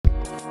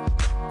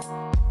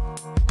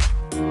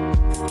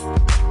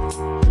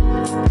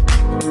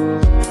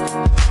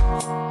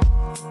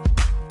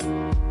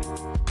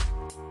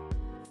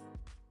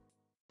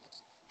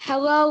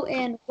Hello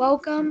and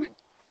welcome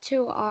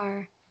to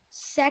our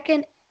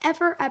second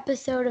ever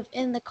episode of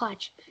In the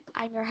Clutch.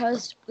 I'm your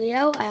host,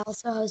 Leo. I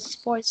also host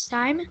Sports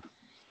Time.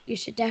 You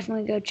should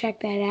definitely go check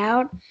that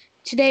out.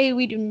 Today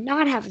we do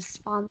not have a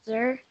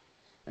sponsor,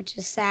 which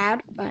is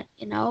sad, but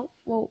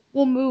we'll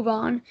move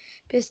on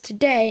because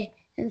today,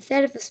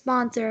 instead of a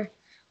sponsor,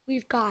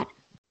 we've got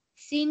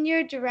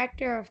Senior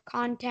Director of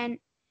Content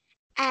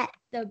at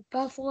the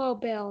Buffalo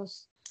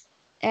Bills.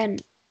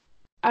 And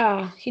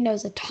he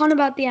knows a ton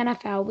about the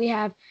NFL. We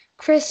have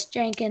Chris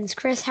Jenkins.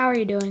 Chris, how are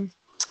you doing?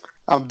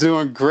 I'm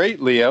doing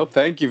great, Leo.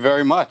 Thank you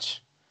very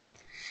much.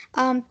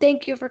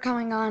 Thank you for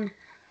coming on.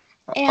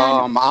 And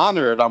I'm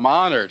honored. all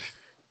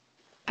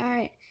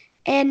right.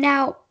 And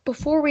now,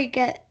 before we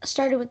get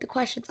started with the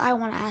questions I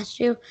want to ask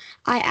you,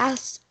 I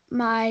asked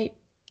some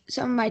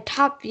of my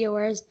top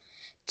viewers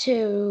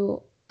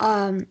to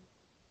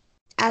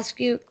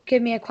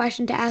give me a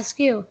question to ask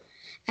you.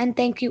 And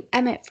thank you,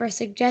 Emmett, for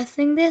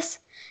suggesting this.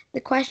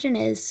 The question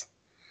is,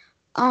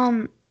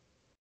 how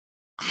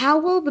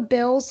will the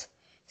Bills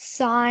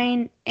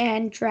sign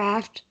and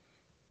draft?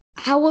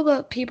 How will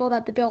the people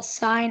that the Bills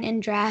sign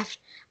and draft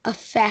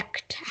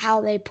affect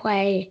how they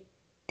play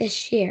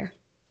this year?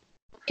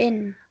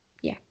 I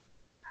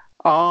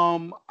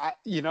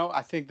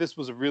think this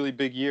was a really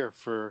big year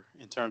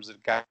in terms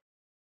of guys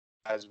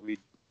we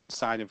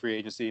signed in free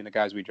agency and the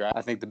guys we draft.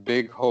 I think the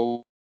big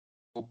hope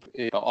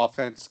is the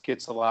offense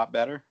gets a lot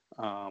better.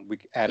 We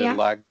added a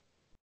lot of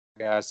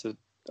guys to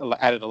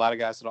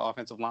the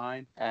offensive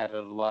line, added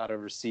a lot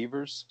of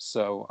receivers.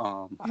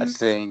 So I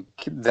think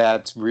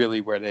that's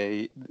really where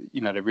they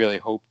really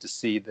hope to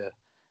see the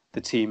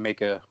team make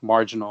a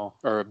marginal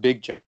or a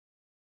big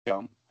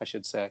jump, I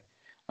should say,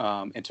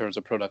 in terms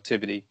of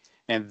productivity.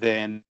 And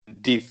then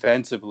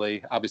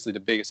defensively, obviously the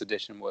biggest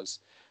addition was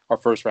our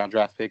first round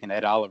draft pick in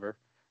Ed Oliver.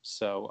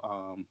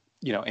 So,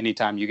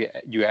 anytime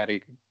you add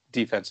a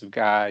defensive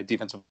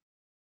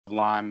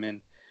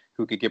lineman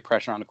who could get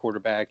pressure on the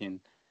quarterback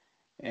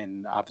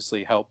and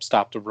obviously help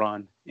stop the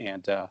run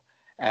and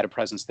add a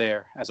presence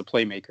there as a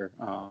playmaker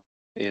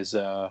is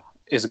a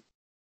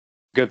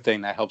good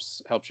thing that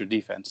helps your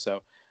defense.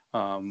 So,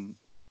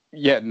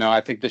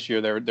 I think this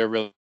year they're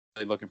really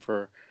looking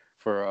for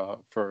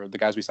the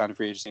guys we signed in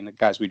free agency and the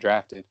guys we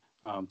drafted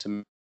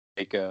to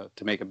make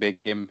a big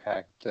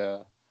impact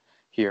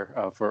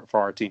here for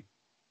our team.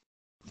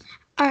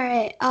 All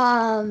right.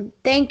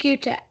 Thank you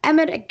to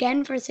Emmett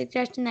again for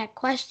suggesting that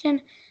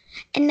question.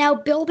 And now,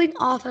 building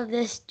off of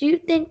this, do you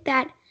think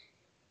that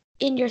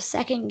in your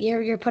second year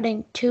you're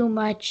putting too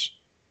much,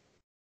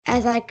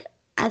 as I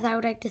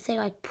would like to say,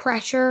 like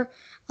pressure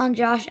on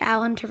Josh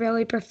Allen to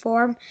really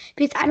perform?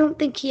 Because I don't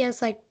think he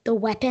has like the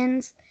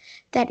weapons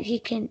that he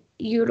can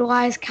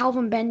utilize.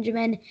 Calvin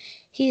Benjamin,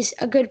 he's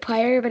a good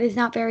player, but he's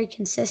not very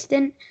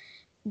consistent.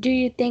 Do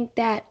you think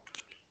that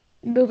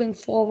moving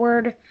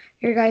forward,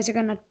 your guys are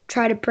going to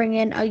try to bring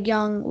in a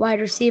young wide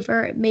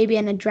receiver, maybe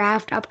in a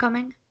draft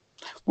upcoming?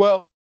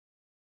 Well,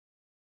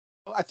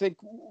 I think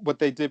what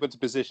they did with the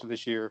position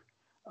this year,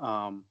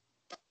 they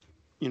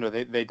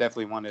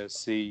definitely want to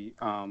see,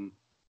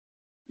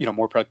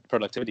 more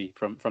productivity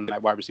from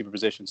that wide receiver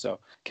position. So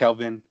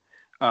Kelvin,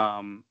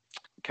 I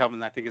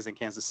think is in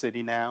Kansas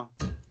City now.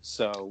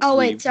 So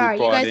sorry, you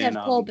guys have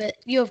Cole.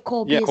 You have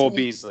Cole Beasley. Yeah, Cole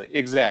Beasley,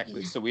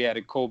 exactly. Yeah. So we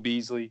added Cole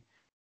Beasley,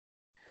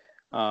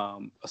 a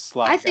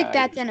slot guy. I think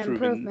that's an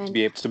improvement to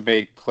be able to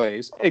make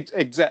plays.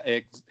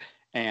 Exactly,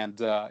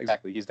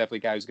 he's definitely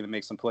a guy who's going to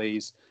make some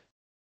plays.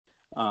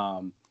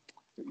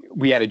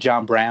 We added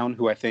John Brown,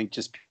 who I think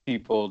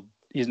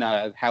he's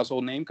not a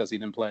household name because he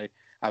didn't play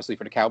obviously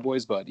for the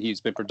Cowboys, but he's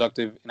been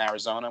productive in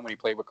Arizona when he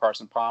played with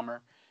Carson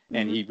Palmer,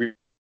 and he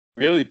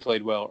really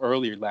played well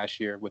earlier last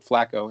year with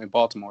Flacco in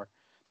Baltimore.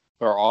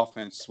 Our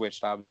offense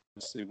switched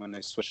obviously when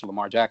they switched to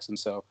Lamar Jackson.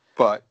 So,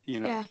 but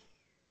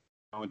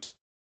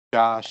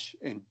Josh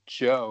and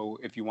Joe,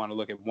 if you want to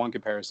look at one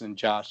comparison,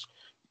 Josh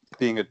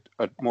being a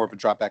more of a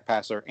drop back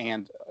passer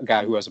and a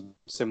guy who has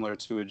similar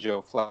to a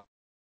Joe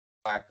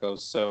Flacco.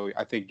 So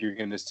I think you're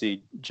going to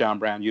see John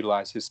Brown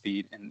utilize his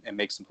speed and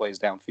make some plays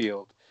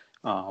downfield.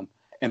 And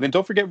then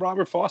don't forget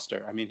Robert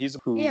Foster. I mean, he's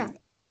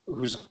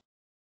who's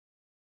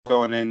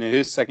going in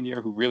his second year,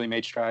 who really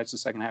made strides the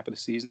second half of the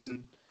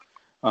season.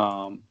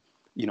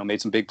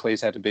 Made some big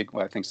plays, had a big,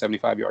 I think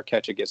 75-yard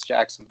catch against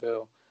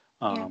Jacksonville.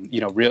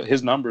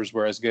 His numbers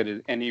were as good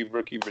as any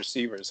rookie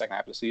receiver the second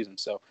half of the season.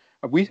 So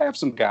we have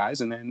some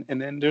guys, and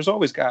then there's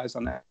always guys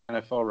on that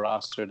NFL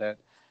roster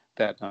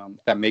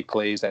that make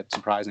plays that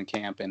surprise in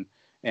camp and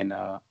end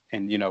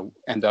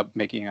up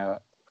making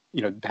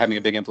having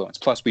a big influence.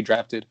 Plus, we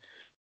drafted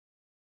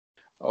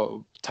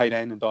tight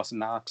end in Dawson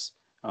Knox.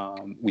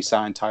 We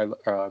signed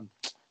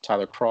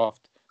Tyler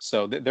Croft.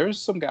 So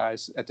there's some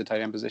guys at the tight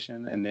end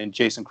position, and then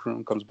Jason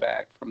Kroon comes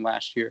back from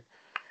last year.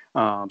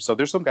 So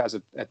there's some guys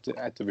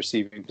at the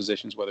receiving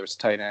positions, whether it's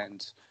tight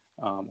end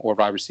or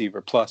wide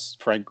receiver, plus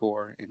Frank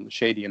Gore and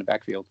Shady in the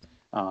backfield.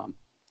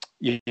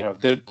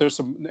 There's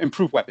some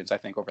improved weapons, I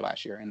think, over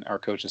last year, and our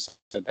coaches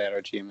said that,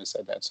 our GM has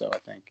said that. So I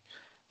think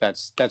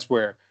that's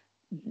where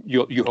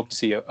you hope to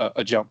see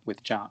a jump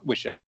with Josh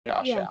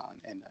Yeah.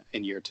 Allen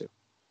in year 2.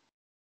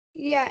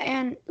 Yeah,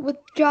 and with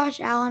Josh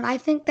Allen, I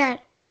think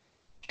that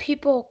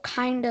people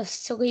kind of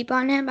sleep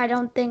on him. I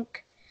don't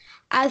think,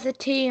 as a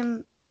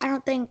team, I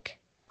don't think,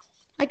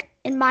 like,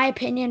 in my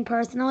opinion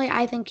personally,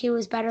 I think he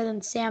was better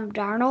than Sam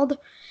Darnold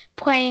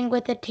playing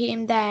with a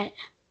team that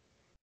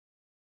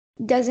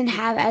doesn't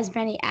have as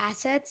many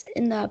assets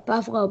in the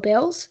Buffalo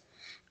Bills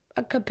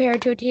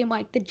compared to a team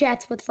like the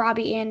Jets with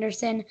Robbie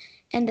Anderson,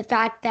 and the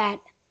fact that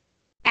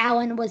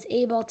Allen was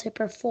able to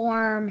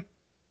perform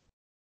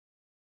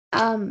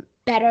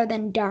better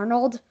than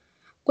Darnold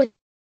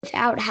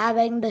without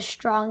having the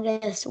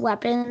strongest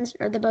weapons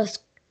or the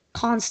most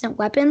constant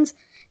weapons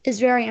is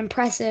very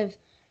impressive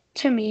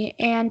to me.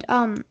 And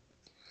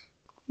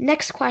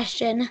next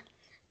question,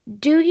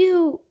 do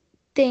you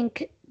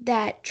think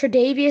that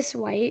Tre'Davious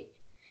White,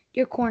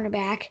 your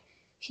cornerback,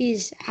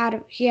 he's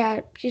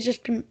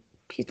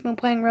been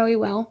playing really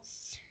well.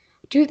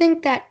 Do you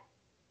think that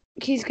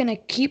he's gonna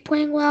keep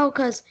playing well?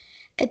 Because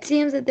it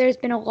seems that there's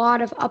been a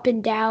lot of up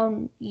and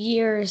down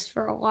years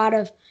for a lot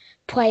of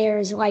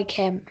players like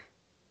him.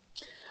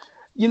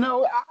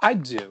 I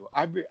do.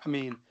 I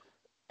mean,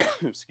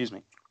 excuse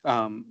me.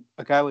 A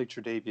guy like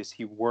Tre'Davious,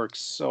 he works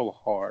so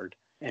hard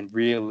and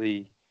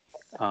really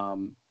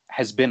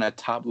has been a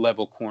top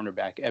level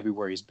cornerback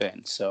everywhere he's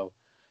been. So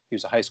he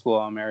was a high school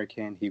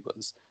All-American. He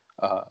was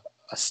a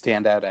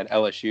standout at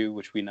LSU,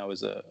 which we know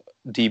is a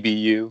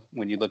DBU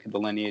when you look at the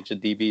lineage of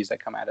DBs that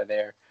come out of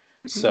there.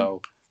 Mm-hmm.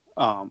 So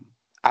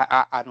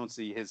I don't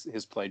see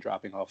his play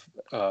dropping off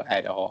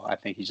at all. I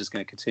think he's just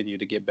going to continue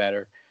to get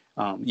better.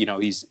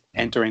 He's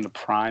entering the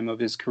prime of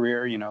his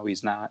career.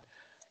 He's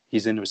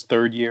in his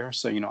 3rd year.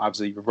 So,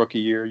 obviously your rookie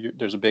year,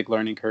 there's a big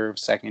learning curve.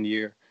 2nd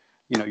year,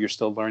 you're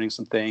still learning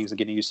some things and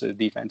getting used to the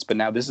defense. But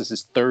now this is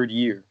his 3rd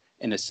year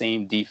in the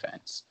same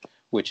defense,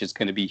 which is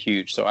going to be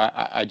huge. So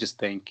I just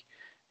think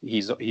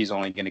he's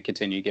only going to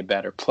continue to get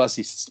better. Plus,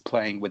 he's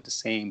playing with the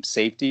same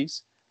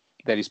safeties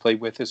that he's played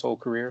with his whole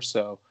career.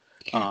 So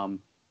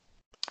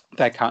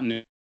that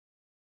continuity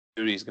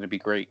is going to be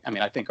great. I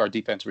mean, I think our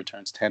defense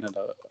returns 10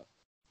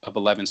 of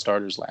 11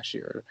 starters last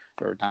year,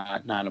 or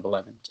 9 of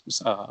 11.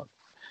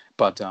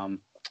 But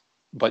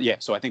yeah,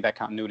 so I think that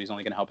continuity is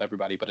only going to help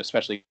everybody, but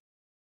especially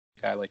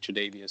a guy like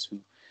Tre'Davious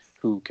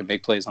who can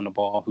make plays on the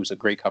ball, who's a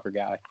great cover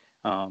guy.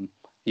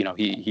 He's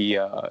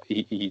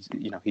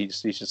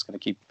just going to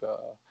keep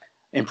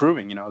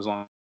improving. As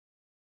long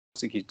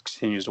as he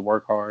continues to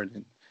work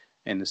hard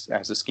and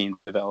as the scheme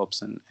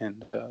develops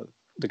and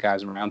the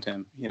guys around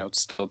him,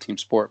 it's still a team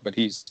sport, but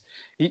he's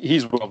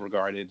well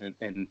regarded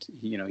and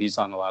he's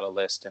on a lot of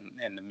lists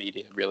and the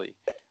media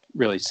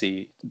really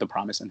see the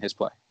promise in his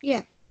play.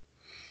 Yeah.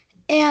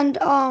 And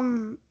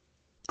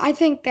I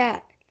think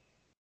that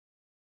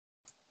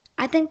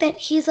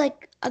he's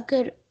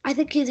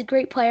he's a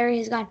great player.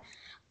 He's got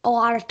a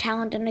lot of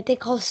talent, and I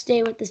think he'll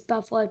stay with this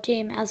Buffalo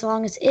team as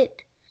long as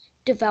it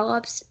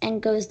develops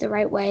and goes the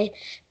right way.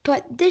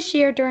 But this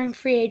year during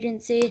free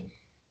agency,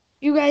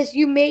 you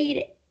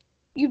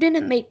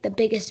didn't make the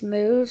biggest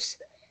moves,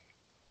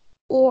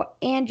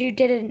 and you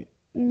didn't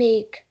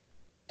make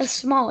the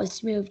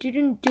smallest move. You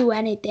didn't do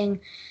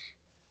anything.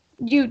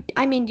 You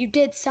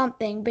did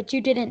something, but you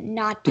didn't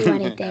not do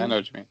anything. I know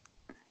what you mean.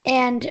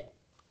 And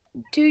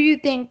do you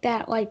think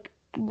that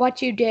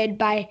what you did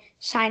by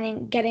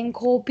getting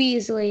Cole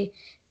Beasley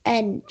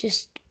and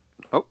just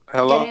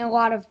getting a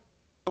lot of...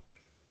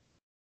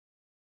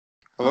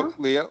 Hello,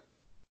 Leo?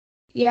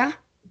 Yeah?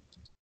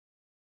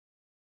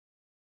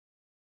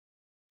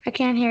 I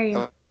can't hear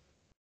you.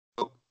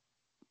 Hello?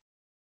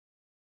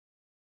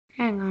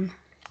 Hang on.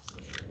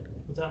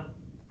 What's up?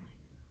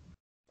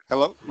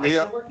 Hello,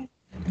 Leo?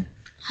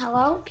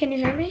 Hello? Can you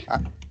hear me?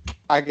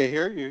 I can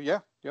hear you, yeah.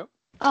 Yep.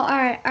 Oh, all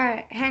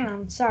right. Hang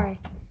on. Sorry.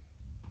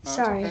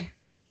 Sorry. Okay.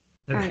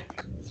 All right.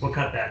 We'll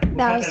cut that.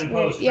 That was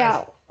weird. Yeah.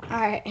 All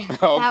right.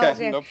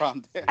 Okay, no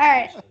problem. All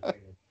right.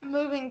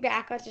 Moving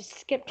back, let's just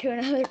skip to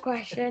another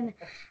question.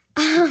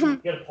 You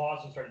gotta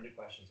pause and start a new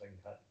question so I can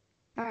cut.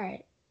 All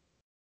right.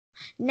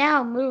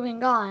 Now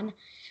moving on.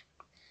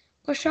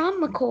 LeSean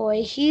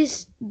McCoy,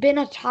 he's been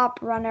a top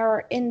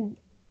runner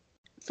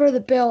for the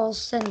Bills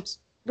since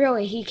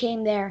really he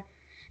came there.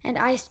 And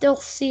I still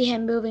see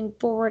him moving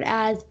forward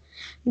as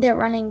their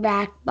running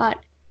back.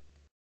 But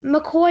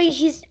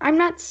McCoy, I'm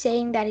not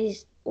saying that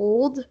he's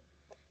old,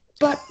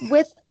 but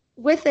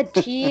with a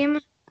team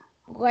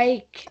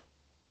like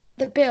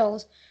the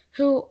Bills,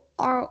 who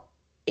are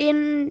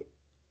in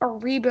a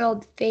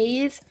rebuild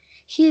phase,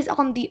 he's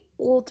on the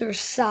older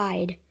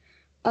side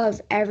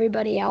of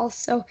everybody else.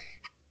 So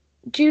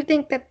do you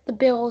think that the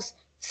Bills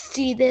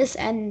see this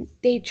and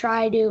they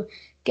try to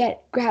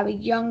have a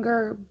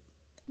younger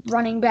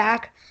running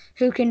back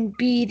who can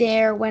be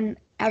there when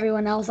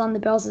everyone else on the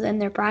Bills is in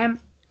their prime?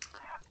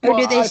 Or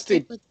do they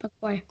stick with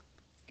McCoy?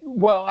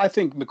 Well, I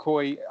think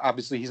McCoy,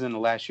 obviously he's in the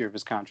last year of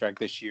his contract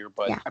this year,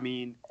 but I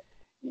mean,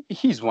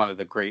 he's one of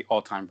the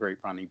all-time great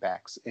running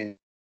backs. And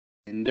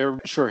they're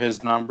sure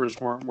his numbers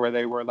weren't where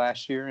they were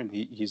last year, and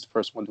he's the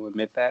first one to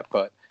admit that.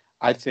 But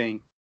I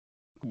think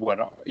what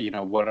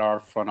our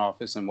front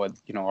office and what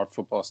our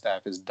football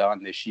staff has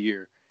done this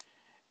year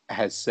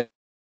has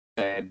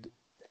said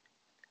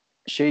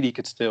Shady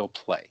could still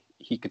play.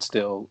 He could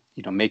still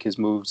make his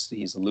moves.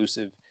 He's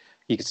elusive.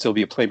 He could still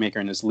be a playmaker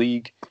in this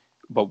league,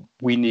 but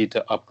we need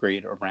to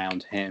upgrade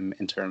around him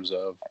in terms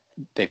of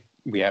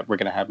we're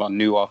going to have a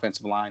new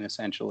offensive line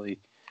essentially,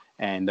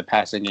 and the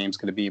passing game is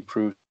going to be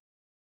improved,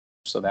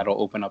 so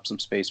that'll open up some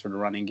space for the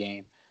running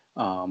game.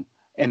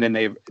 And then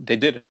they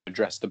did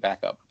address the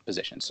backup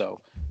position.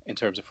 So in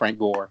terms of Frank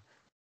Gore,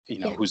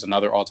 who's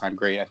another all-time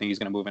great, I think he's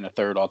going to move in a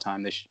third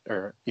all-time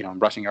in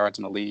rushing yards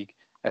in the league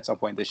at some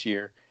point this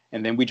year.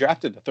 And then we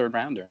drafted the third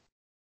rounder,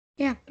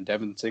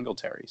 Devin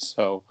Singletary.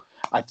 So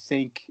I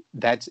think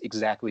that's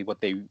exactly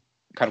what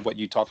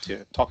you talked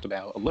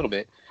about a little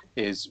bit,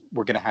 is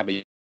we're going to have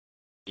a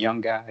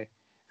young guy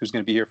who's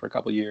going to be here for a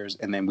couple of years,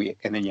 and then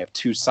you have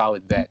two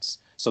solid vets.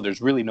 So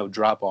there's really no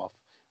drop off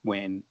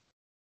when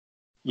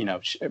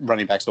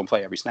running backs don't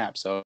play every snap.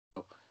 So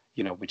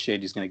when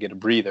Shady's going to get a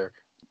breather,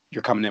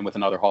 you're coming in with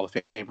another Hall of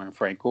Famer in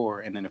Frank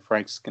Gore, and then if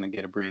Frank's going to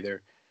get a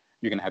breather,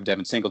 you're going to have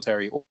Devin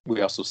Singletary.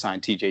 We also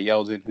signed T.J.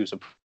 Yeldon, who's a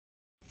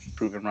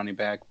proven running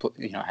back,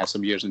 has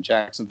some years in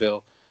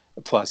Jacksonville.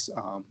 Plus,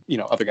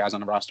 other guys on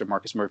the roster,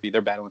 Marcus Murphy,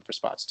 they're battling for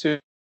spots too.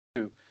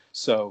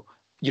 So,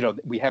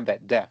 we have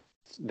that depth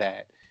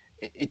that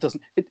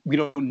we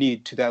don't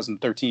need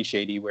 2013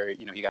 Shady where,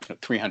 he got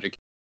 300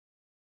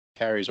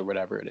 carries or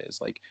whatever it is.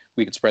 Like,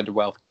 we could spread the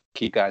wealth,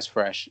 keep guys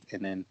fresh,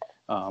 and then,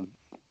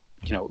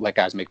 let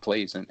guys make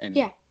plays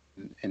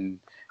and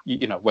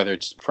whether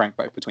it's Frank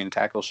between the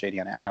tackles, Shady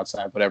on the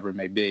outside, whatever it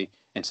may be,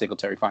 and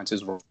Singletary finds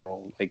his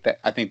role like that.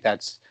 I think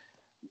that's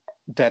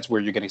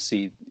where you're going to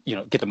see,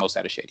 get the most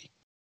out of Shady,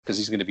 because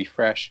he's going to be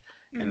fresh,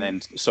 and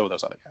then so are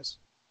those other guys,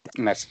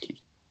 and that's the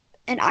key.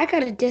 And I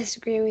gotta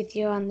disagree with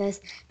you on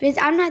this, because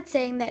I'm not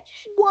saying that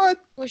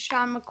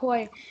LeSean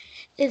McCoy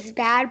is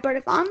bad, but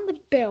if I'm the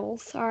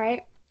Bills, all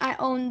right,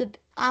 I'm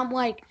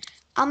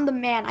the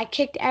man. I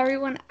kicked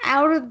everyone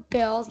out of the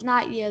Bills.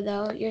 Not you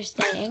though. You're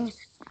staying.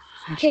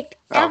 Kicked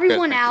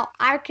everyone out.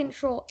 I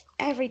control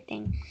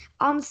everything.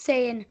 I'm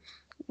saying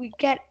we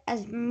get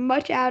as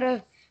much out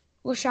of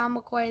LeSean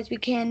McCoy as we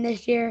can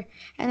this year,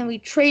 and then we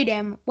trade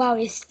him while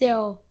he's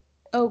still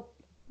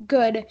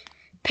good.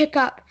 Pick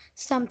up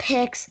some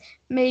picks,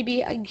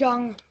 maybe a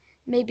young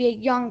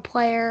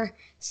player,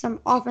 some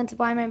offensive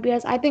lineman,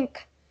 because I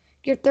think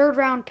your third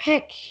round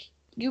pick,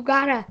 you're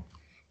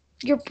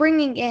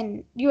bringing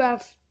in, you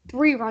have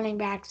 4 running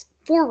backs,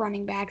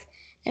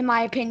 in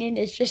my opinion,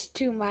 is just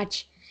too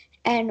much.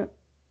 And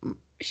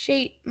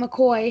Shady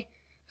McCoy,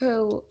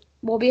 who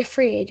will be a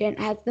free agent,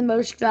 has the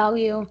most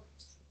value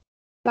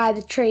by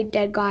the trade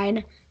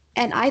deadline.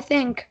 And I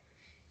think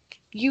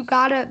you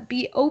gotta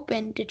be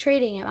open to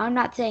trading him. I'm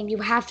not saying you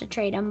have to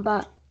trade him,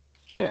 but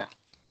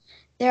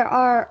there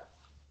are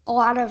a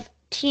lot of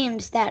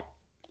teams that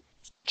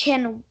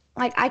can,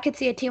 like, I could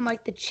see a team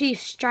like the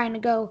Chiefs trying to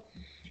go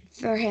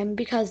for him,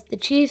 because the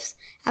Chiefs,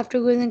 after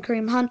losing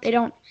Kareem Hunt, they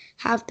don't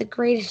have the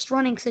greatest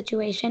running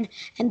situation,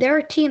 and they're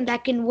a team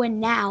that can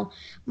win now.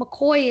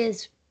 McCoy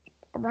is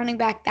a running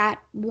back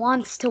that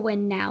wants to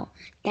win now,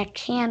 that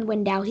can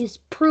win now. He's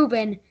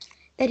proven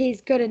that he's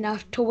good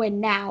enough to win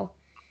now.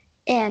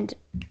 And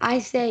I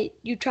say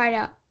you try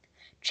to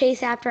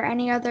chase after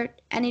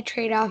any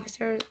trade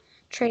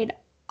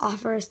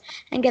offers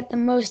and get the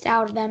most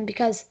out of them,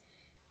 because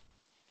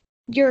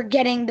you're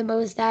getting the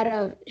most out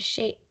of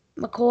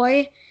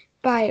McCoy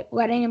by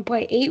letting him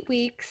play 8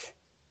 weeks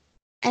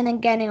and then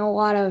getting a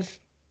lot of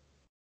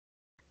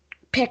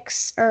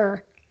picks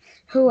or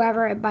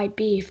whoever it might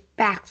be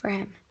back for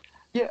him.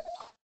 Yeah,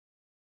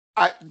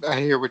 I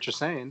hear what you're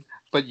saying,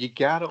 but you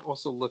got to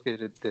also look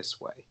at it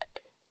this way.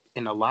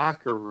 In the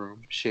locker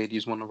room,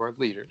 Shady's one of our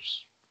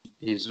leaders.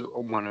 He's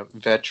a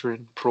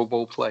veteran Pro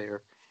Bowl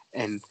player.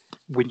 And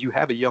when you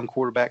have a young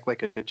quarterback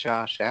like a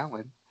Josh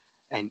Allen,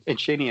 and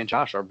Shady and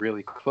Josh are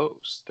really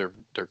close. They're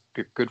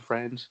good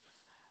friends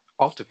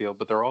off the field,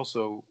 but they're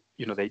also,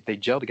 they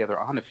gel together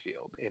on the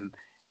field. And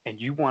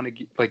you want to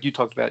get, like you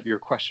talked about your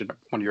question,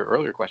 one of your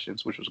earlier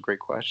questions, which was a great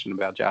question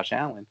about Josh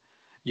Allen,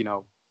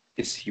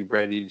 is he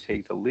ready to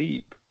take the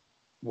leap?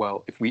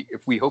 Well,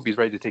 if we hope he's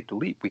ready to take the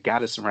leap, we got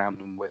to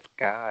surround him with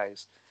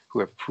guys who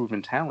have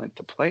proven talent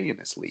to play in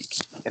this league,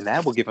 and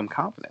that will give him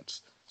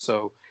confidence.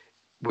 So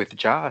with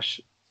Josh,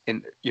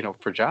 and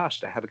for Josh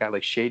to have a guy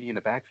like Shady in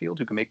the backfield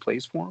who can make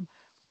plays for him,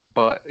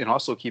 and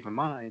also keep in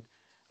mind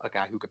a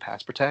guy who could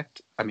pass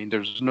protect. I mean,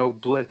 there's no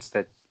blitz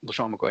that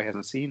LeSean McCoy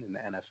hasn't seen in the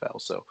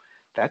NFL, so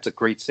that's a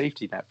great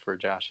safety net for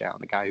Josh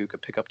Allen, a guy who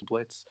could pick up the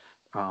blitz,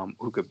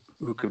 who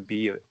could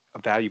be a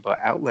valuable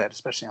outlet,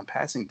 especially on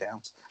passing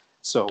downs.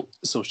 So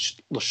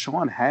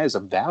LeSean has a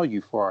value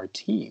for our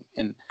team.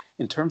 And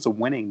in terms of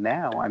winning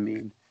now, I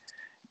mean,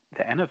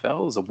 the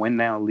NFL is a win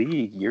now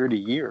league year to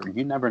year.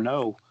 You never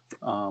know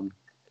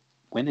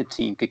when a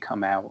team could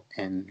come out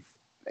and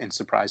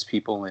surprise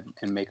people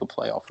and make a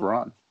playoff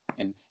run.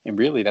 And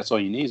really, that's all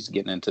you need is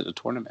getting into the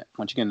tournament.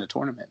 Once you get in the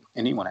tournament,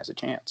 anyone has a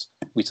chance.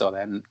 We saw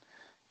that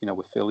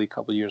with Philly a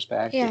couple of years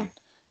back. Yeah.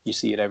 You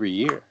see it every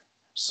year.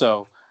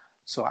 So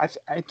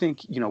I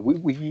think, you know,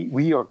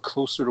 we are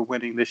closer to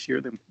winning this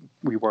year than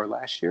we were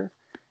last year.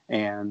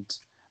 And,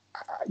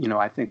 you know,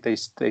 I think they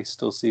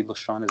still see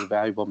LeSean as a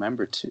valuable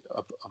member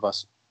of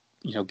us,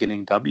 you know,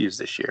 getting W's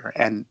this year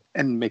and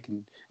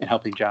making and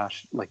helping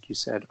Josh, like you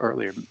said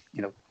earlier,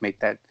 you know, make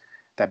that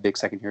big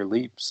second year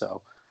leap.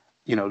 So,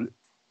 you know,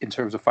 in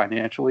terms of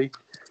financially,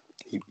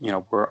 you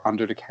know, we're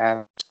under the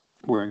cap.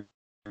 We're in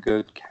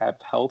good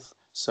cap health.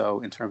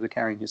 So in terms of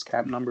carrying his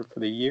cap number for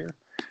the year,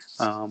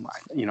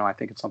 you know, I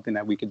think it's something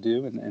that we could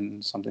do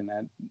and something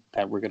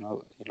that we're gonna,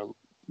 you know,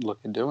 look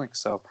at doing.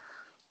 So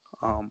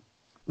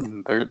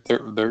they're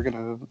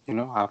gonna, you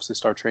know, obviously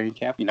start training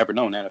camp. You never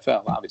know in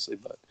NFL, obviously,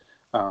 but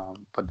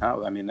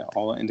no, I mean,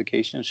 all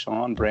indications,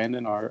 Sean,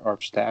 Brandon, our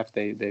staff,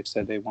 they've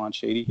said they want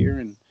Shady here,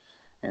 and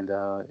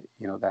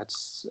you know,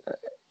 that's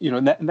you know,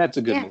 that's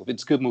a good move.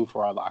 It's a good move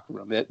for our locker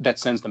room. That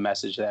sends the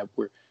message that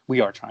we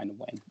are trying to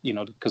win. You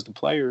know, because the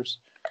players,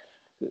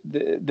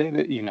 they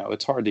you know,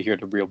 it's hard to hear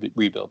the real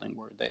rebuilding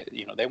word. They,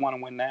 you know, they want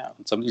to win now.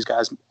 And some of these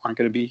guys aren't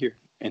going to be here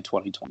in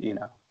 2020. You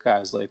know,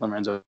 guys like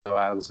Lorenzo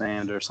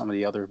Alexander, some of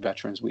the other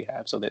veterans we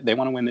have. So they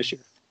want to win this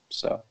year.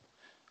 So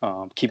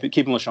keeping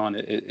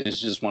LeSean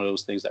is just one of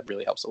those things that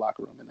really helps the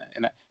locker room,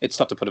 and it's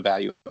tough to put a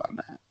value on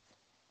that.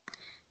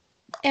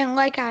 And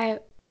like I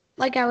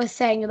was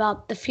saying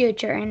about the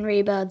future and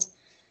rebuilds,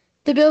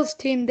 the Bills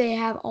team, they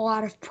have a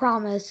lot of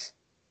promise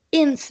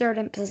in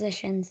certain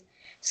positions.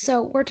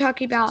 So we're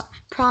talking about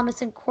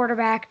promise in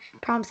quarterback,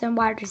 promise in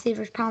wide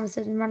receivers, promise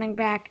in running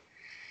back.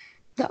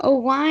 The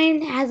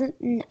O-line hasn't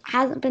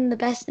been the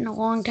best in a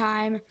long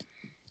time.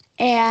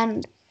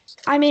 And,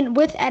 I mean,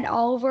 with Ed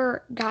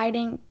Oliver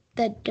guiding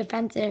the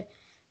defensive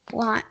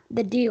line,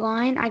 the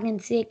D-line, I can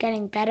see it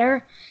getting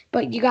better.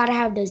 But you got to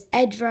have those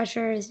edge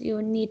rushers.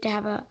 You need to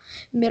have a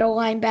middle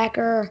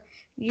linebacker.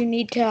 You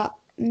need to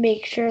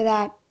make sure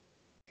that,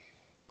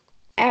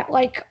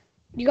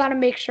 you got to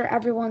make sure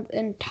everyone's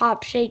in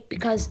top shape,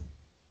 because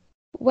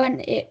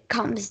when it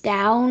comes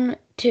down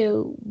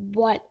to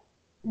what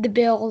the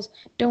Bills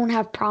don't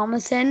have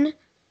promise in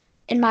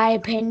my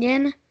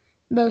opinion,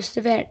 most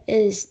of it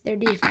is their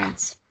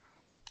defense.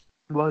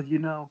 Well, you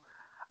know,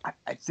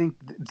 I think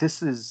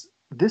this is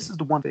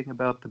the one thing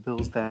about the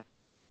Bills that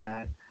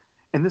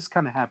and this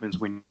kind of happens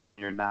when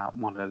you're not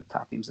one of the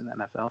top teams in the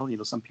NFL. You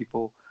know, some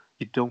people,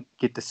 you don't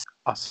get to see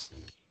us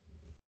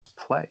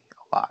play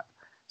a lot.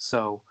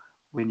 So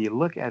when you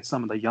look at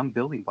some of the young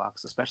building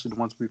blocks, especially the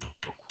ones we've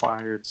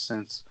acquired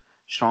since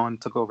Sean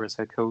took over as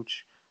head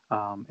coach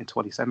in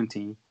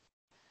 2017,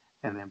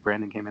 and then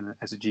Brandon came in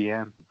as a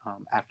GM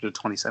after the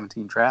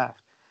 2017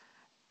 draft,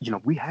 you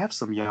know, we have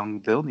some young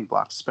building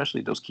blocks,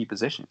 especially those key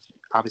positions.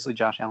 Obviously,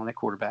 Josh Allen at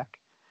quarterback,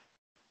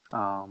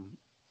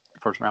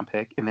 first round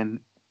pick. And then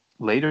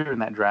later in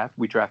that draft,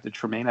 we drafted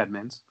Tremaine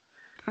Edmonds,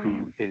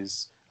 who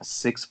is a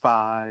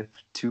 6'5",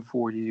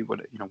 240,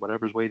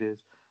 whatever his weight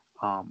is,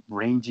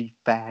 rangy,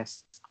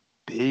 fast,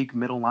 big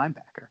middle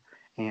linebacker.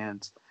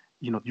 And,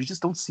 you know, you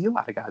just don't see a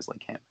lot of guys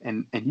like him.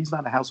 And he's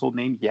not a household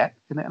name yet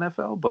in the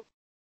NFL,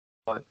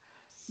 but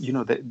you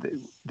know,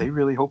 they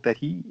really hope that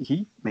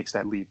he makes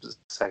that leap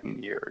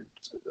second year,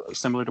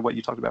 similar to what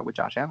you talked about with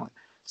Josh Allen.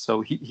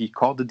 So he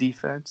called the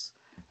defense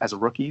as a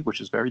rookie,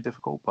 which is very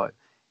difficult, but,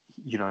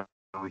 you know,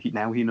 he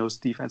knows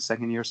defense,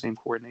 second year, same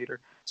coordinator.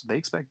 So they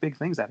expect big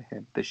things out of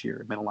him this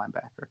year, middle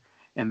linebacker.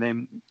 And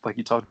then, like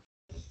you talked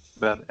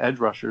about edge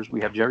rushers,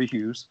 we have Jerry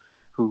Hughes,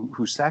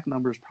 whose sack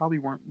numbers probably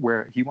weren't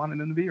where he wanted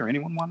them to be or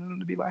anyone wanted them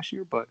to be last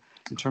year. But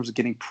in terms of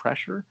getting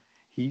pressure,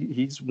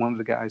 he's one of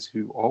the guys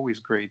who always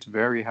grades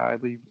very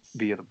highly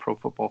via the Pro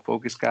Football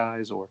Focus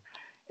guys or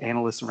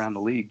analysts around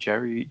the league.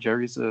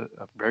 Jerry's a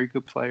very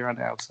good player on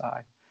the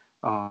outside.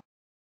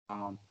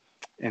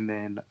 And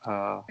then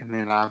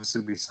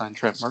obviously we signed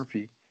Trent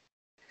Murphy,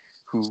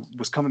 who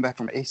was coming back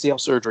from ACL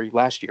surgery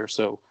last year.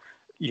 So,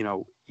 you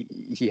know,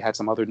 he had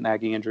some other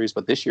nagging injuries,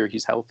 but this year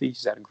he's healthy.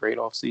 He's had a great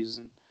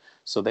offseason.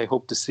 So they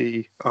hope to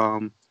see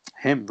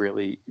him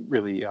really,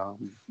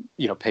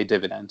 you know, pay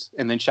dividends.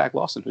 And then Shaq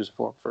Lawson, who's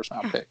a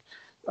first-round pick,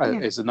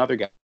 is another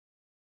guy.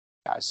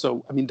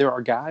 So, I mean, there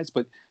are guys,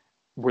 but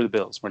we're the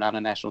Bills. We're not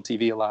on national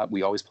TV a lot.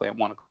 We always play at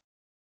 1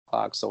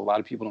 o'clock, so a lot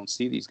of people don't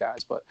see these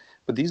guys. But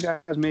these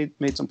guys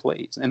made some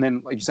plays. And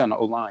then, like you said, on the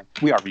O-line,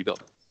 we are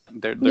rebuilding.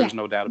 There's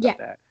no doubt about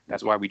that.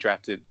 That's why we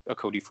drafted a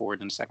Cody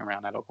Ford in the second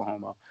round at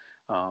Oklahoma,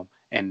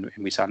 and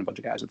we signed a bunch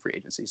of guys in free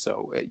agency.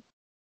 So,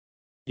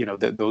 you know,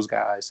 those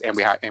guys, and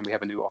we have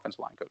a new offensive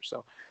line coach.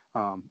 So,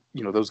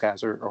 you know, those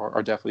guys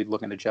are definitely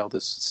looking to gel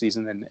this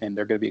season, and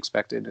they're going to be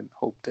expected and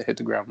hope to hit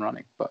the ground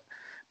running. But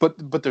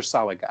they're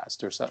solid guys.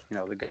 You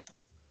know, the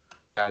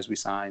guys we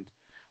signed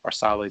are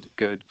solid,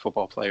 good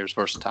football players,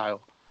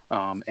 versatile,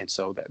 and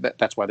so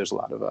that's why there's a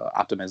lot of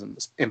optimism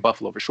in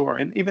Buffalo for sure,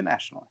 and even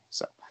nationally.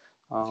 So,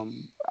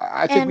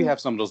 I think we have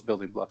some of those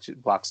building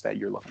blocks that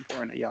you're looking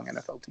for in a young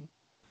NFL team.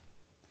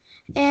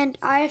 And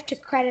I have to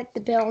credit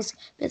the Bills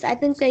because I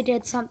think they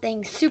did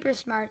something super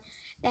smart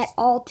that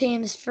all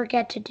teams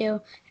forget to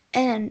do,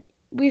 and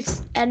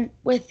with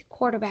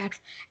quarterbacks,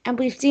 and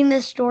we've seen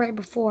this story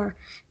before.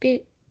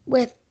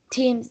 with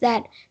teams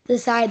that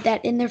decide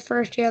that in their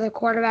first year the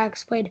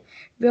quarterbacks played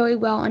really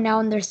well, and now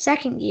in their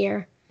second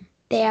year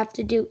they have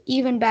to do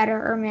even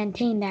better or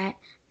maintain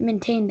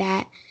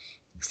that.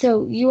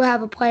 So you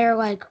have a player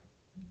like,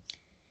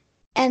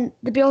 and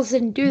the Bills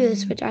didn't do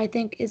this, which I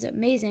think is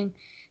amazing.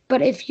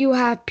 But if you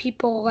have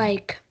people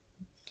like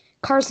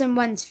Carson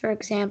Wentz, for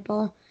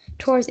example,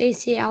 tore his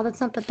ACL,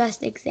 that's not the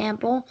best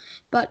example,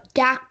 but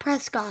Dak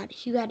Prescott,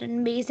 he had an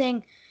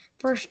amazing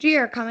first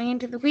year coming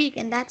into the league,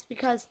 and that's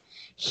because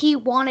he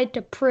wanted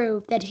to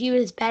prove that he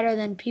was better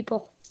than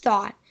people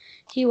thought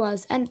he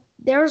was. And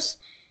there's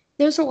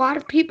a lot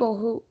of people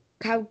who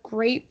have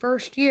great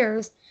first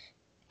years,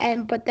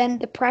 but then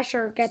the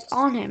pressure gets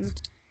on him.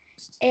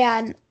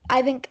 And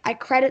I think I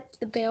credit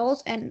the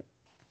Bills and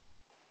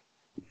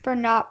for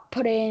not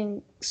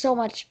putting so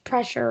much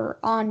pressure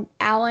on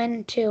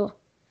Allen to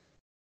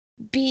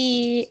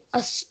be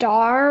a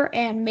star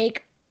and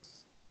make.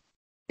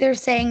 They're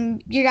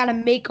saying you got to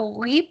make a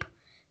leap,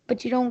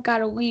 but you don't got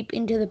to leap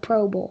into the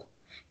Pro Bowl.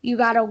 You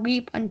got to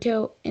leap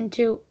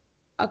into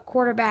a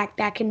quarterback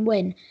that can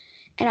win.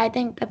 And I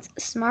think that's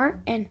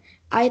smart. And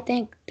I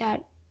think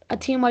that a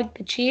team like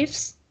the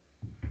Chiefs,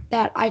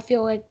 that I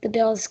feel like the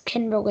Bills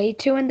can relate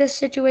to in this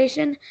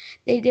situation,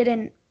 they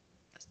didn't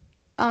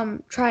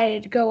try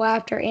to go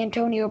after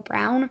Antonio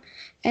Brown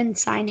and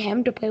sign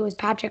him to play with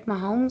Patrick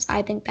Mahomes.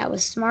 I think that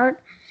was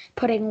smart,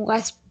 putting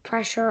less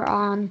pressure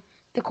on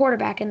the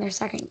quarterback in their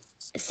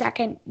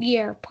second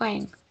year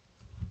playing.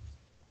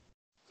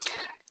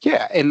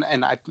 Yeah, and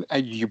I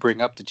you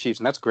bring up the Chiefs,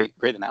 and that's great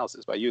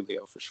analysis by you,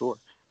 Leo, for sure.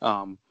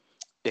 And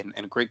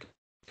a great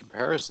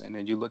comparison.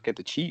 And you look at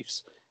the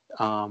Chiefs.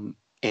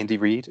 Andy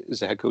Reid is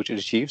the head coach of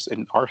the Chiefs,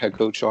 and our head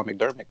coach Sean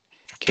McDermott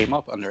came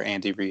up under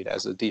Andy Reid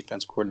as a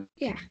defense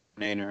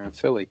coordinator in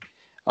Philly.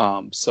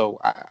 So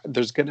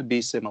there's going to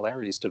be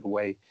similarities to the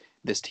way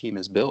this team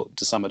is built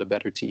to some of the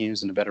better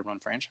teams and the better run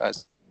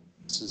franchises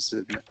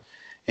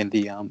in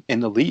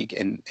the league.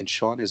 And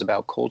Sean is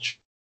about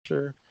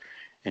culture,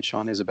 and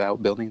Sean is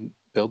about building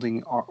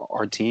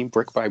our team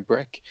brick by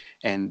brick.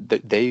 And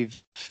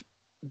they've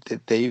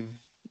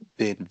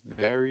been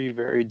very,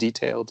 very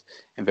detailed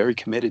and very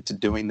committed to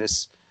doing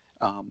this,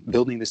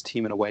 building this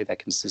team in a way that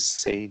can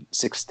sustain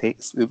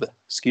success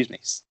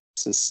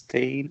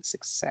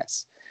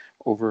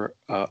over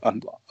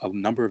a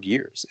number of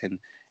years. And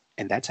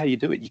that's how you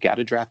do it. You got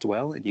to draft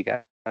well, and you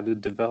got to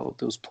develop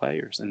those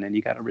players, and then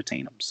you got to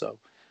retain them. So,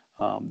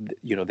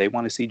 they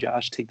want to see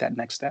Josh take that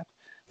next step,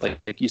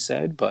 like you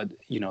said, but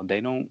they don't.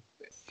 They know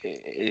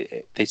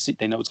it's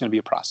going to be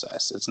a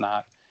process. It's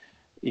not.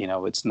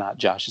 It's not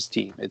Josh's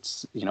team.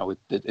 It's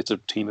it's a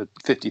team of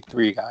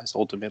 53 guys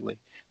ultimately,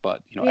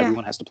 but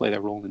everyone has to play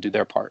their role and do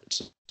their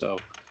parts. So,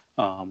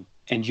 and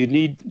you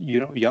need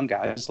young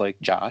guys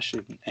like Josh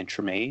and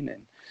Tremaine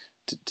and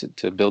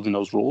to build in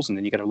those rules, and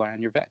then you got to rely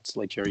on your vets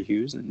like Jerry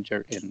Hughes and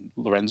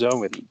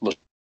Lorenzo and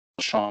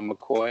LaShawn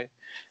McCoy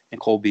and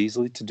Cole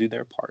Beasley to do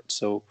their part.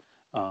 So,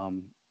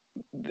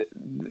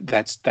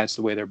 that's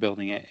the way they're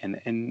building it,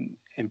 and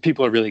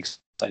people are really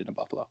excited in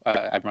Buffalo.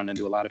 I've run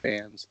into a lot of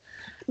fans,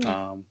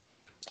 and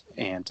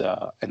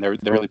they're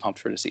really pumped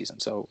for the season.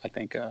 So I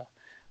think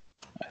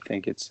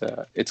it's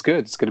good.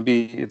 It's gonna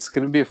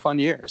be a fun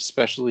year,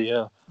 especially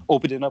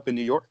opening up in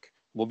New York.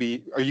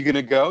 Are you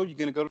gonna go? You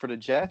gonna go for the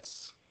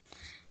Jets?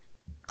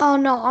 Oh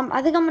no,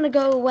 I think I'm gonna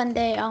go when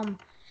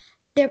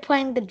they're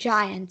playing the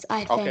Giants.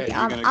 I think okay,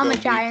 I'm a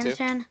Giants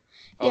fan.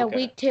 Yeah, okay.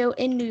 Week 2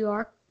 in New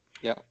York.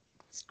 Yeah,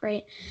 it's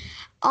great.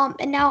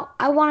 And now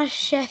I want to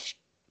shift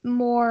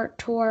more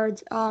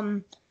towards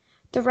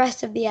the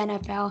rest of the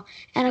NFL.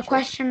 And a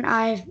question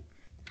I've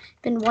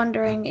been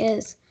wondering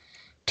is,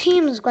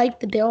 teams like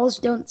the Bills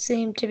don't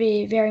seem to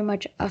be very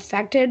much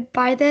affected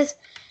by this,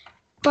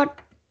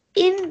 but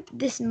in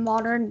this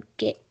modern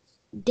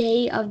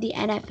day of the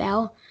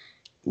NFL,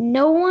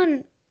 no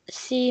one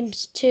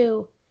seems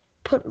to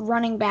put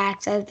running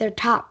backs as their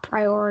top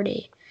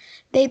priority.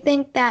 They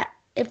think that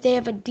if they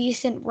have a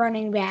decent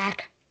running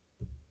back,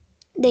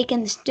 they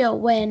can still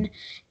win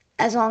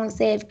as long as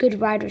they have good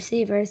wide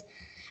receivers.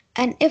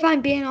 And if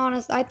I'm being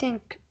honest, I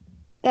think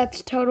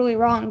that's totally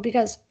wrong,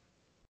 because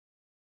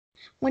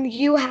when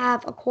you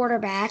have a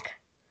quarterback,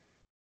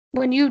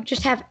 when you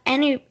just have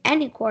any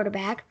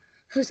quarterback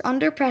who's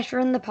under pressure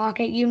in the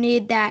pocket, you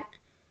need that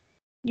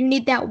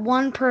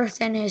one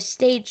person who's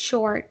stayed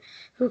short,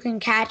 who can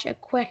catch a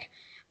quick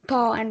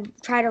ball and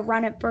try to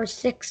run it for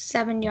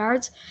 6-7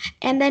 yards.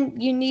 And then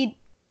you need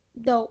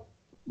the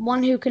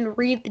one who can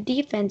read the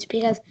defense,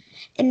 because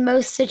in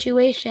most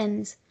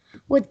situations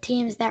with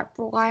teams that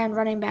rely on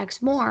running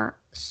backs more,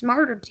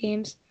 smarter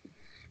teams,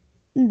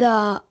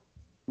 the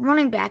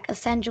running back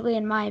essentially,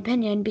 in my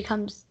opinion,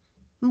 becomes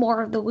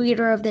more of the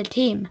leader of the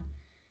team.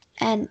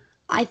 And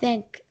I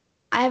think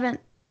I've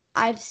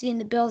seen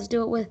the Bills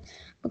do it with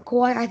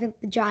McCoy. I think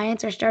the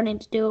Giants are starting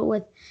to do it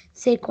with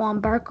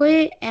Saquon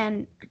Barkley,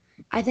 and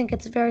I think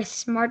it's a very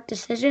smart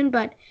decision.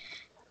 But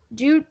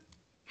do you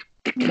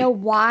know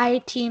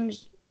why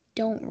teams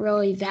don't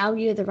really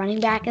value the running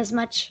back as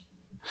much?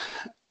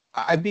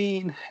 I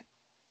mean,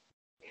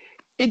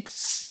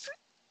 It's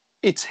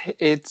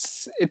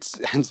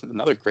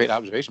another great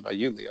observation by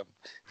you, Liam.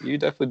 You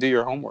definitely do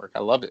your homework. I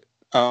love it.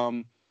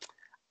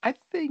 I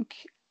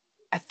think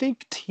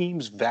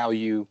teams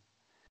value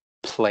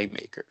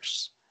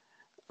playmakers.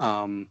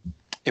 And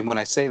when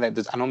I say that,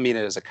 I don't mean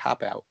it as a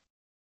cop out,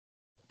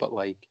 but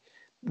like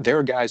there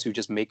are guys who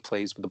just make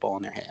plays with the ball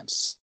in their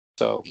hands.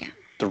 So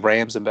the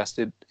Rams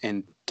invested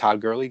in Todd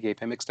Gurley, gave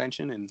him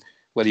extension, and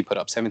what he put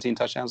up 17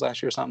 touchdowns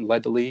last year or something,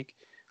 led the league.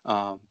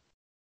 The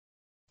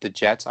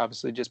Jets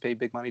obviously just paid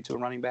big money to a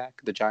running back.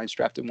 The Giants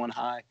drafted one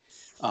high.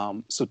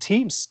 So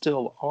teams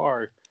still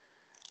are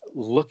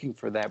looking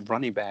for that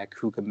running back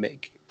who can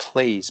make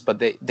plays,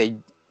 but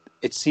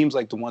it seems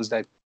like the ones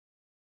that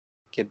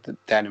get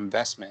that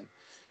investment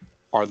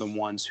are the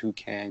ones who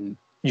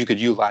you could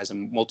utilize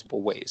in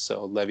multiple ways.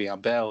 So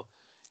Le'Veon Bell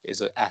is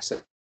an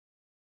asset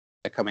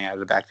coming out of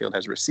the backfield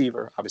as a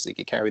receiver. Obviously, he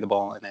could carry the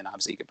ball, and then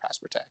obviously he could pass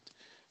protect.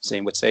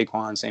 Same with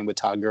Saquon, same with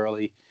Todd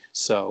Gurley.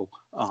 So,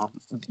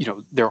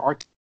 there are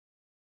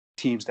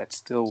teams that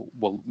still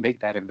will make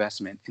that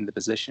investment in the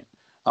position.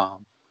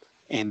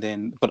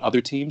 But other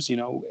teams,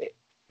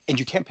 and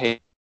you can't pay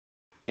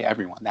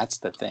everyone. That's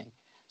the thing.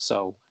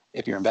 So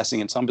if you're investing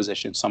in some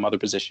positions, some other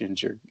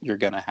positions, you're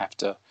going to have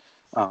to,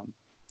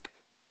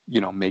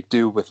 make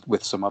do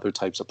with some other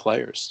types of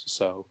players.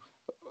 So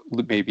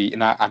maybe,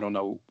 and I don't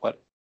know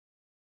what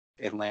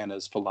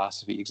Atlanta's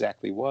philosophy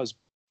exactly was,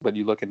 but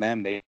you look at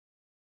them, they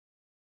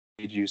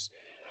used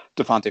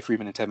Devontae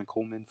Freeman and Tevin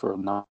Coleman for a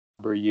number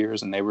of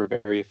years, and they were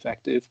very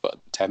effective, but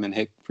Tevin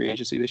hit free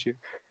agency this year.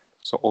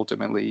 So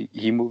ultimately,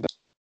 he moved.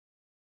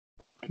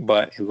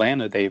 But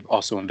Atlanta, they've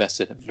also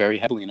invested very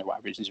heavily in the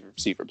wide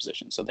receiver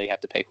position. So they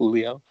have to pay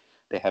Julio.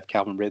 They have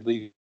Calvin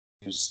Ridley,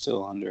 who's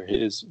still under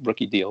his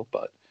rookie deal,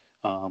 but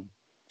and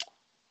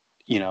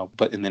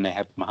then they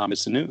have Mohamed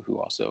Sanu, who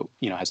also,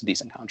 has a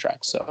decent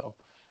contract. So,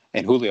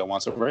 and Julio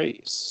wants a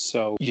raise.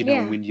 So,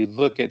 when you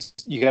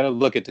got to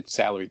look at the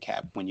salary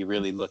cap when you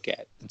really look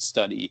at and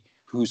study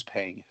who's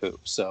paying who.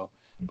 So,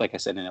 like I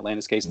said, in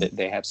Atlanta's case,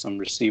 they have some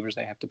receivers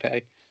they have to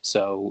pay.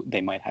 So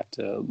they might have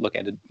to look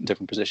at a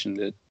different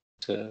position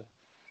to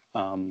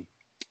kind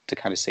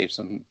of save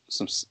some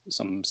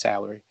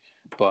salary.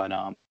 But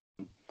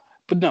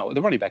no,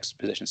 the running back's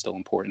position is still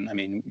important. I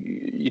mean,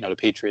 the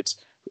Patriots,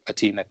 a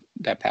team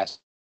that passes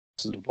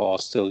the ball,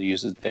 still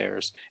uses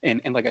theirs.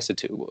 And like I said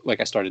too, like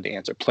I started to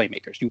answer,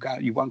 playmakers. You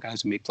want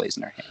guys who make plays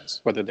in their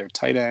hands, whether they're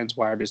tight ends,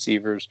 wide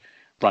receivers,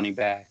 running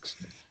backs.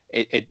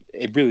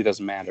 It really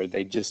doesn't matter.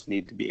 They just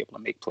need to be able to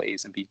make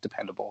plays and be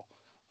dependable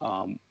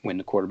when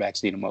the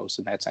quarterbacks need them most,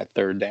 and that's at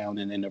third down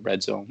and in the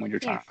red zone when you're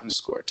trying to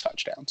score a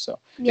touchdown. So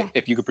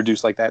if you could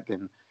produce like that,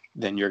 then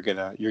a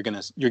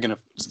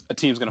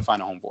team's gonna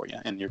find a home for you,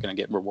 and you're gonna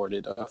get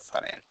rewarded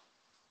financially.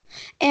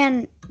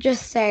 And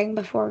just saying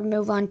before we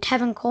move on,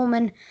 Tevin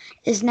Coleman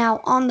is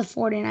now on the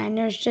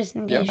 49ers, just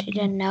in case you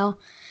didn't know.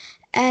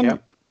 And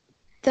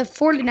the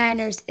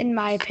 49ers, in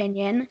my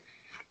opinion,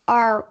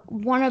 are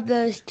one of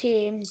those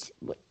teams,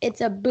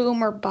 it's a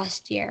boom or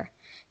bust year.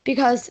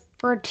 Because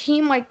for a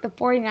team like the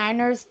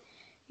 49ers,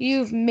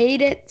 you've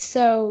made it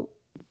so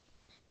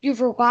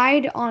you've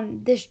relied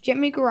on this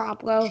Jimmy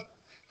Garoppolo,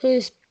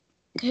 who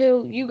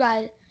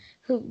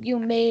you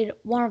made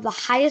one of the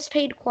highest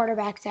paid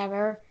quarterbacks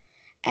ever,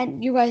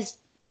 and you guys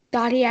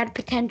thought he had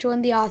potential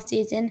in the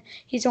offseason.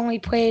 He's only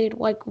played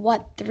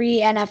around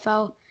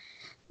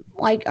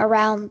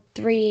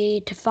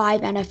 3 to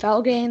 5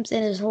 NFL games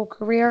in his whole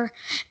career,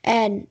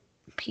 and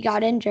he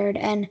got injured.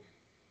 And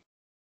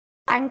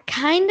I'm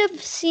kind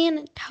of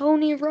seeing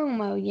Tony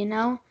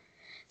Romo,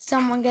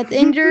 someone gets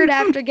injured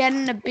after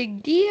getting a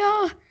big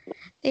deal.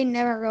 They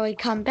never really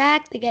come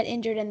back. They get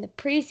injured in the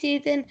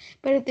preseason.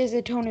 But if there's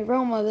a Tony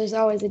Romo, there's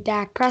always a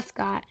Dak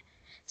Prescott.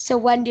 So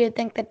when do you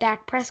think that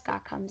Dak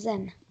Prescott comes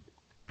in?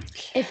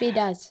 If he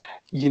does.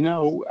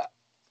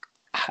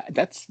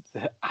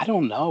 I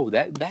don't know.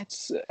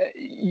 That's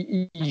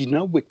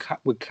with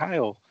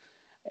Kyle,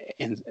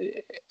 and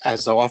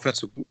as the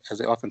offensive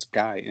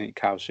guy, and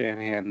Kyle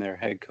Shanahan, their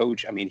head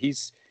coach. I mean,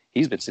 he's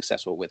been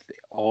successful with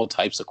all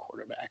types of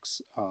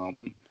quarterbacks.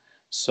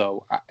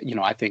 So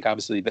I think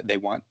obviously that they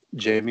want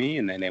Jimmy,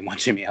 and then they want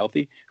Jimmy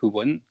healthy. Who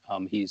wouldn't?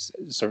 He's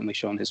certainly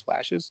shown his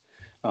flashes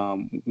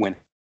when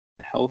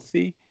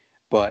healthy.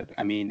 But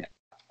I mean,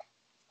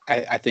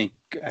 I think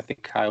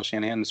Kyle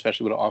Shanahan,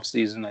 especially with the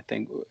offseason, I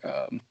think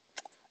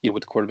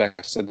with the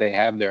quarterbacks that they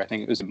have there, I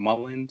think it was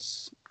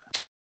Mullins.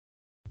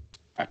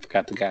 I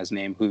forgot the guy's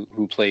name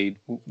who played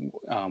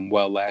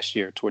well last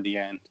year toward the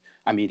end.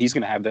 I mean, he's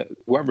going to have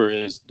whoever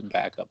is the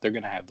backup, they're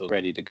going to have those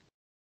ready to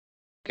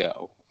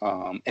go.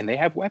 And they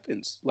have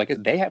weapons. Like,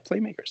 they have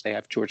playmakers. They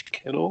have George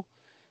Kittle.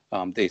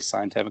 They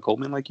signed Tevin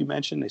Coleman, like you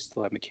mentioned. They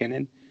still have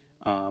McKinnon.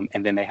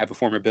 And then they have a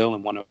former Bill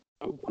and one of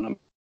my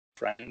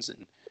friends,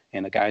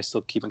 and a guy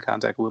still keep in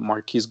contact with,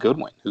 Marquise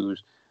Goodwin,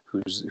 who's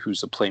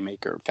a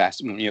playmaker,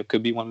 fast.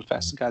 Could be one of the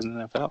fastest guys in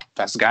the NFL,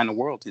 fastest guy in the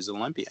world. He's an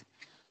Olympian.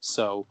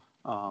 So,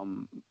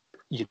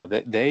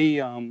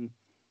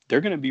 they're they're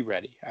going to be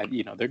ready.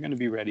 They're going to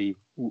be ready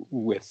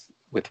with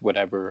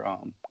whatever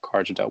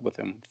cards are dealt with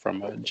them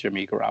from a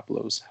Jimmy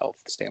Garoppolo's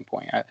health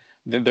standpoint.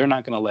 They're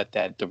not going to let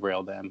that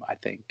derail them. I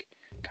think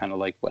kind of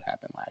like what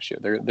happened last year.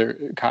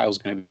 Kyle's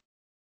going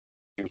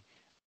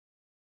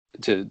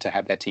to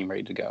have that team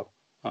ready to go.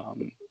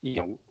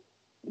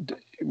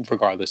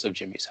 Regardless of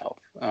Jimmy's health.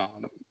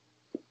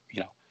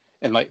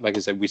 And like I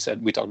said, we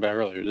talked about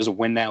earlier. There's a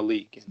win now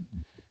league,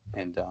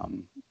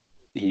 and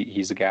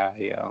he's a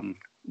guy.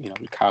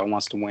 Kyle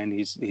wants to win.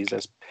 He's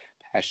as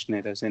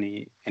passionate as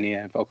any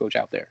NFL coach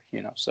out there.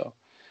 So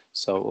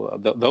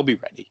they'll be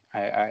ready.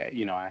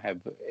 I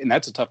have, and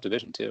that's a tough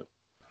division too.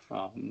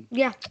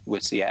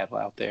 With Seattle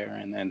out there,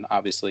 and then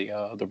obviously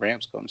the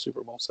Rams going to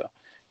Super Bowl. So,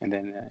 and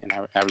then in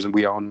Arizona,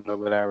 we all know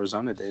what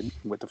Arizona did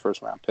with the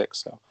first round pick.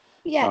 So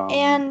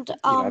and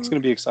it's going to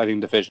be an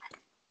exciting division.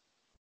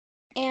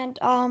 And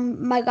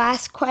my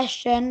last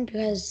question,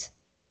 because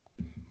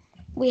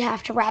we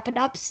have to wrap it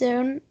up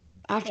soon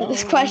after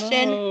this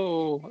question.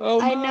 No.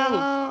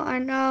 I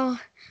know,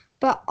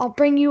 but I'll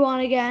bring you on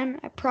again.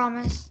 I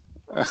promise.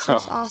 It's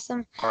just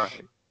awesome. All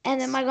right.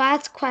 And then my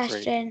last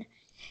question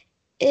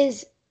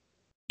is: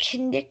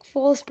 can Nick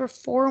Foles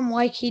perform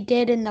like he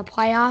did in the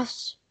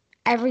playoffs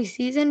every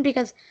season?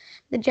 Because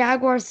the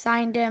Jaguars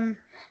signed him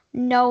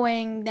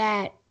knowing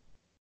that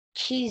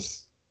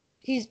he's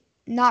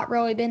not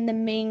really been the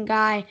main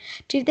guy.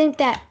 Do you think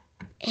that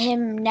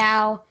him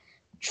now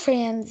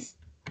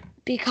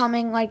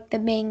becoming like the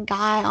main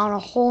guy on a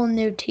whole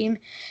new team,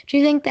 do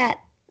you think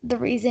that the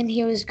reason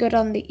he was good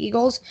on the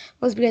Eagles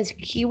was because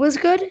he was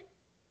good?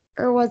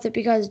 Or was it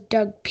because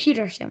Doug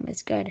Peterson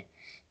was good?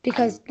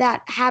 Because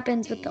that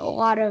happens with a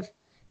lot of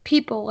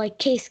people, like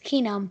Case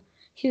Keenum.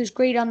 He was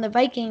great on the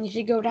Vikings.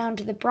 You go down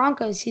to the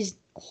Broncos, he's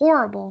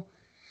horrible.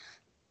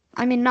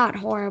 I mean, not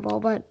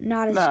horrible, but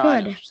not as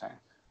good.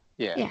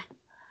 Yeah.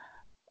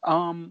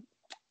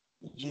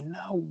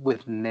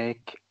 With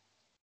Nick,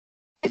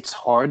 it's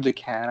hard to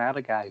count out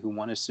a guy who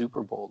won a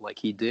Super Bowl like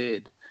he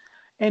did.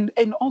 And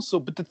also,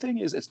 but the thing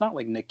is, it's not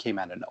like Nick came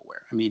out of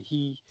nowhere. I mean,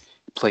 he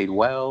played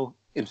well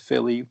in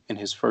Philly in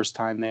his first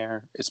time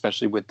there,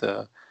 especially with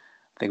I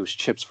think it was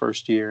Chip's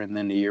first year, and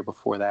then the year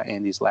before that,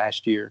 Andy's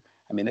last year.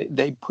 I mean,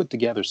 they put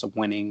together some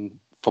winning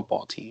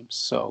football teams.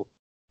 So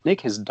Nick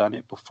has done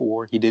it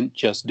before. He didn't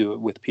just do it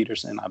with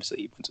Peterson.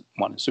 Obviously, he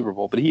won a Super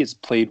Bowl, but he has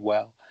played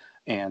well.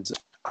 And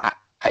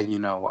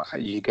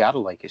you got to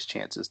like his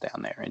chances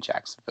down there in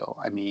Jacksonville.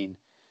 I mean,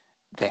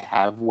 they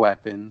have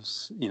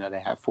weapons. They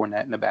have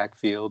Fournette in the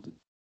backfield.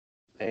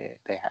 They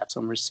have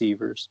some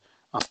receivers.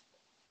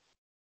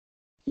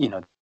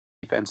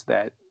 Defense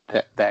that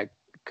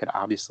could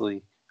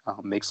obviously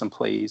make some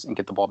plays and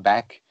get the ball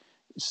back.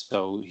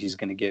 So he's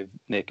going to give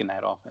Nick in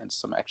that offense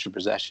some extra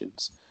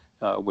possessions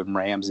with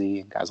Ramsey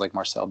and guys like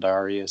Marcel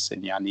Darius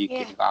and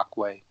Yannick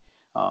Ngakoue.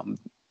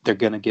 They're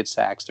going to get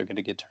sacks. They're going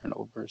to get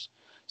turnovers.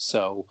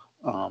 So,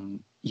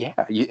 and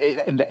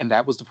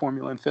that was the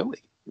formula in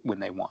Philly when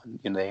they won.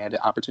 They had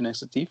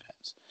opportunistic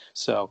defense.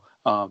 So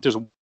there's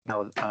an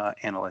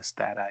analyst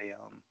that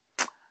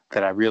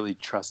I really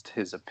trust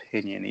his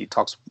opinion. He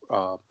talks,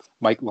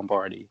 Mike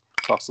Lombardi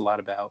talks a lot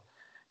about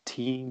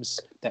teams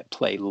that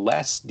play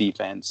less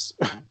defense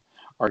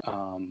are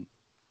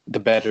the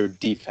better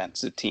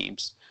defensive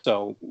teams.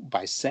 So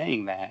by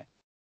saying that,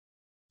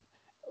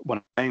 what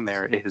I'm saying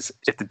there is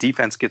if the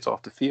defense gets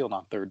off the field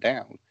on third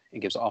down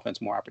and gives offense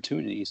more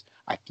opportunities,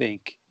 I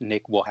think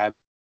Nick will have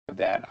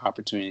that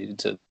opportunity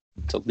to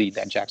lead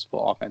that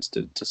Jacksonville offense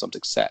to some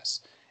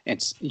success.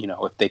 And,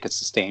 if they could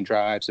sustain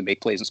drives and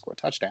make plays and score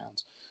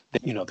touchdowns,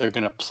 then, they're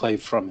going to play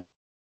from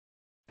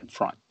in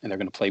front and they're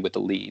going to play with the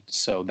lead.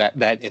 So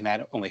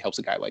that only helps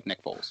a guy like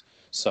Nick Foles.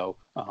 So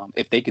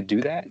if they could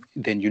do that,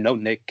 then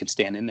Nick can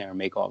stand in there and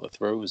make all the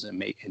throws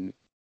and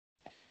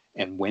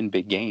win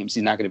big games.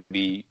 He's not going to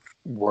be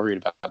worried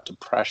about the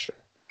pressure.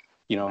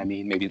 You know what I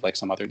mean? Maybe like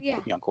some other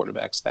young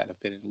quarterbacks that have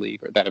been in the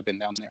league or that have been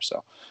down there.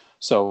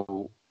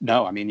 So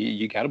no, I mean,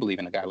 you got to believe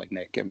in a guy like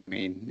Nick. I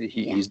mean,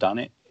 he's done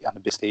it on the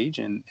big stage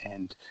and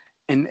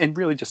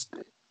really just,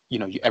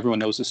 everyone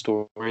knows his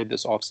story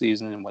this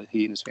offseason and what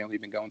he and his family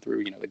have been going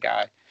through.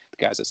 The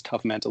guy's as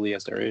tough mentally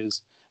as there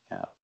is,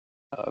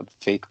 a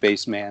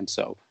faith-based man.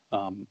 So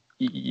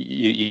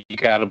you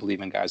got to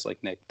believe in guys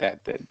like Nick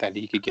that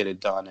he could get it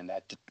done, and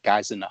that the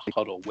guys in the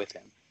huddle with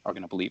him are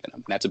going to believe in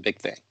him. And that's a big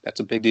thing. That's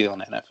a big deal in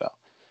the NFL.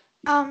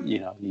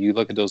 You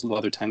look at those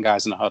other 10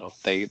 guys in the huddle,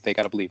 they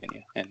got to believe in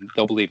you, and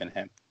they'll believe in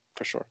him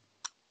for sure.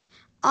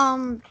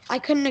 I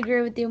couldn't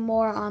agree with you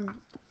more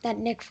on that.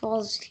 Nick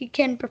Foles, he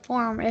can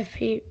perform if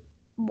he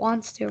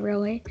wants to,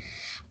 really.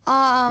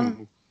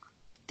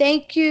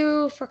 Thank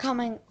you for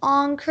coming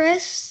on,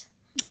 Chris.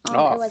 It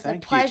was a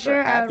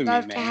pleasure. I would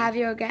love to have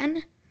you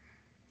again.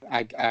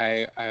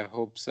 I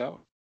hope so.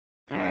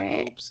 All right. I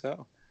hope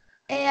so.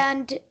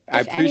 And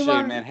I appreciate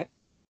it, man.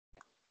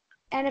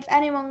 And if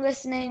anyone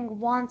listening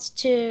wants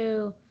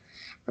to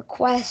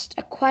request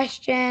a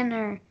question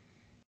or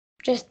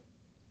just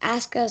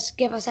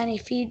give us any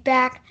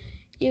feedback,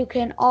 you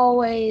can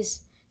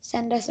always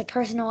send us a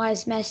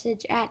personalized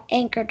message at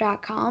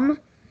anchor.com.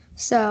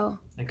 So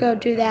go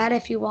do that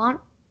if you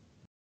want.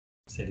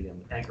 Say it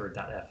again,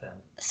 anchor.fm.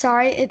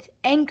 Sorry, it's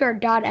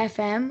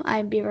anchor.fm.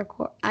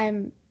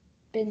 I'm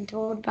been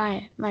told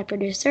by my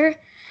producer.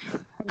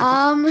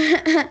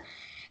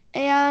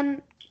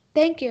 And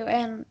thank you,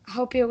 and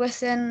hope you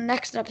listen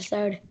next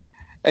episode.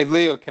 Hey,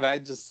 Leo, can I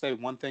just say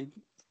one thing?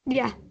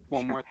 Yeah.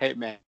 One more. Hey,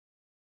 man,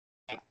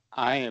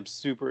 I am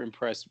super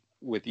impressed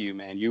with you,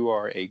 man. You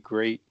are a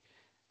great,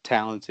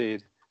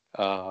 talented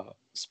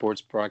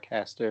sports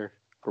broadcaster,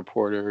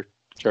 reporter,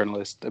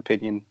 journalist,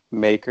 opinion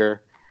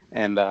maker,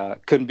 and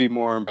couldn't be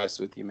more impressed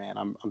with you, man.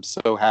 I'm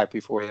so happy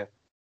for you. I've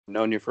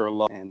known you for a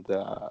long, and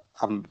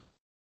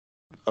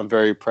I'm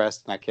very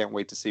impressed, and I can't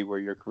wait to see where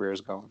your career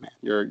is going, man.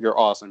 You're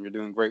awesome. You're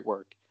doing great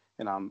work,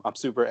 and I'm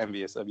super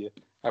envious of you.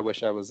 I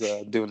wish I was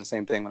doing the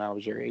same thing when I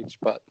was your age,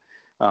 but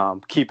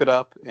keep it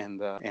up,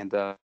 and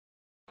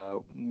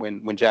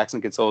when Jackson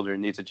gets older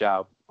and needs a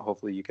job,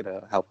 hopefully you could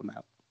help him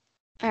out.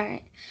 All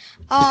right.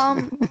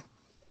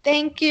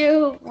 Thank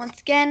you once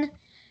again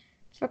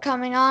for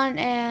coming on,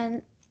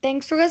 and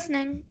thanks for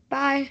listening.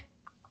 Bye.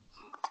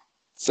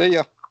 See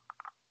ya.